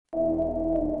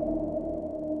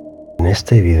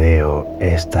este video,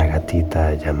 esta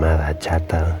gatita llamada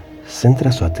Chata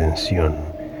centra su atención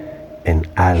en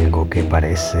algo que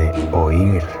parece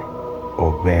oír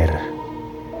o ver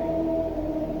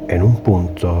en un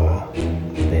punto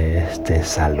de este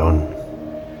salón.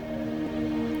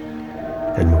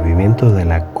 El movimiento de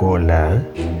la cola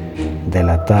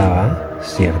delataba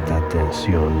cierta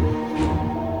tensión,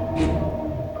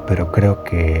 pero creo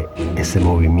que ese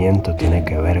movimiento tiene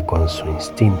que ver con su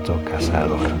instinto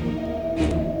cazador.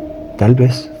 Tal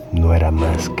vez no era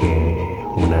más que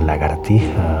una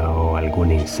lagartija o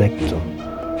algún insecto,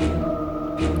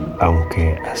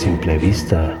 aunque a simple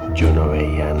vista yo no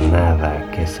veía nada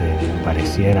que se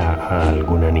pareciera a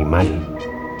algún animal.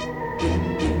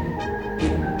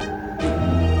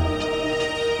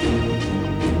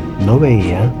 No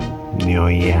veía ni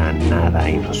oía nada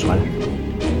inusual.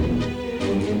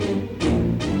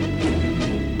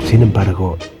 Sin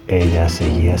embargo, ella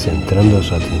seguía centrando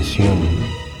su atención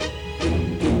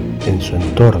en su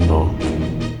entorno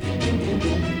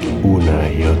una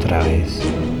y otra vez.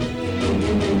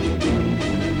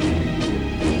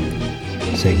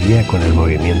 Seguía con el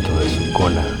movimiento de su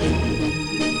cola.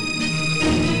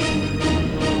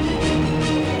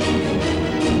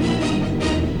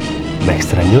 Me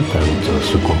extrañó tanto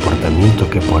su comportamiento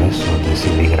que por eso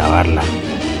decidí grabarla.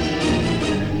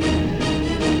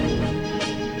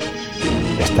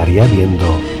 ¿Estaría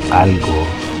viendo algo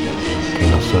que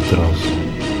nosotros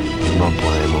no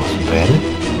podemos ver?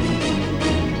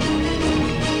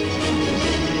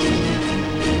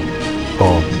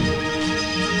 O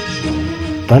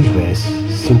tal vez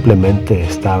simplemente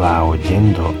estaba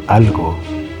oyendo algo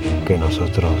que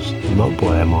nosotros no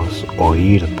podemos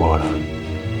oír por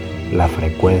la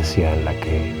frecuencia en la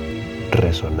que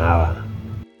resonaba.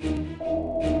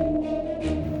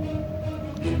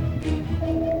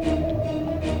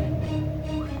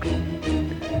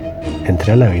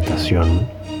 Entré a la habitación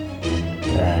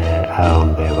a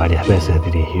donde varias veces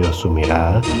dirigió su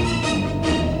mirada,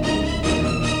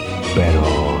 pero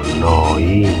no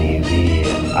oí ni vi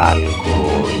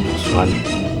algo inusual.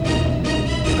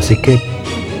 Así que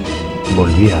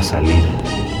volví a salir.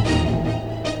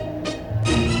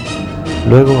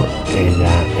 Luego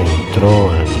ella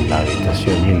entró en la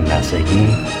habitación y la seguí.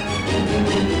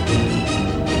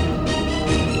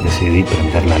 Decidí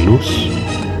prender la luz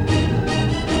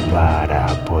para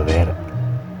poder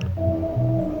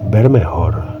ver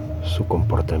mejor su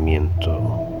comportamiento.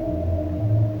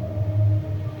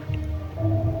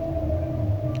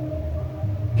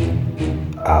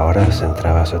 Ahora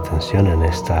centraba su atención en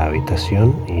esta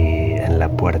habitación y en la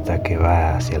puerta que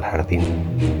va hacia el jardín.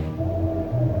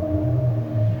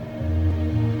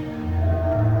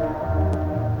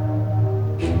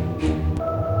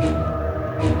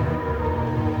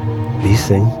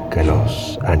 Dicen que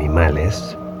los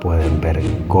animales pueden ver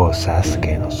cosas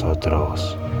que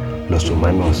nosotros, los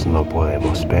humanos, no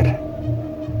podemos ver.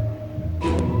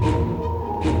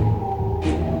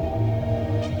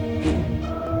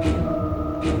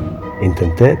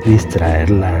 Intenté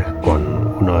distraerla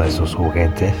con uno de sus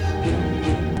juguetes,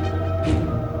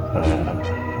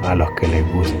 a los que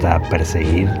les gusta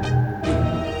perseguir,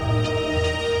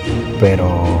 pero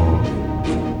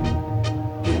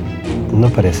no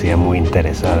parecía muy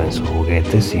interesada en su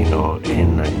juguete, sino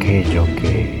en aquello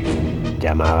que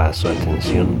llamaba su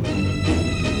atención.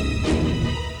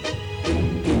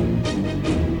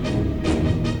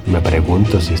 Me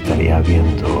pregunto si estaría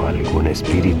viendo algún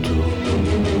espíritu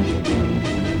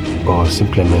o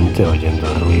simplemente oyendo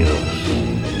ruidos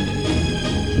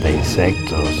de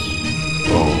insectos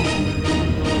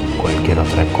o cualquier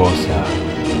otra cosa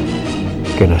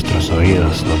que nuestros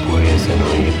oídos no pudiesen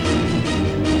oír.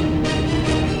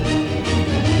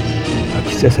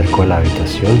 Aquí se acercó a la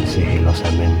habitación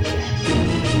sigilosamente.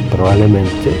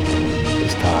 Probablemente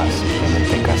estaba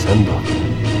simplemente cazando.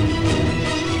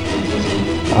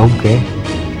 Aunque,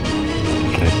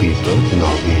 repito, no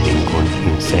vi ningún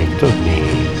insecto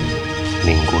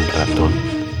ni ningún ratón.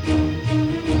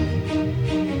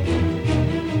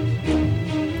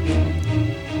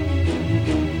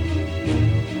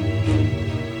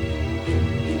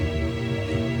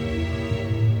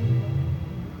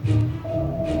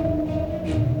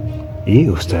 ¿Y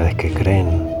ustedes qué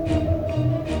creen?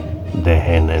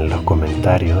 Dejen en los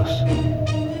comentarios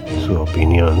su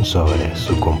opinión sobre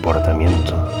su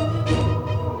comportamiento.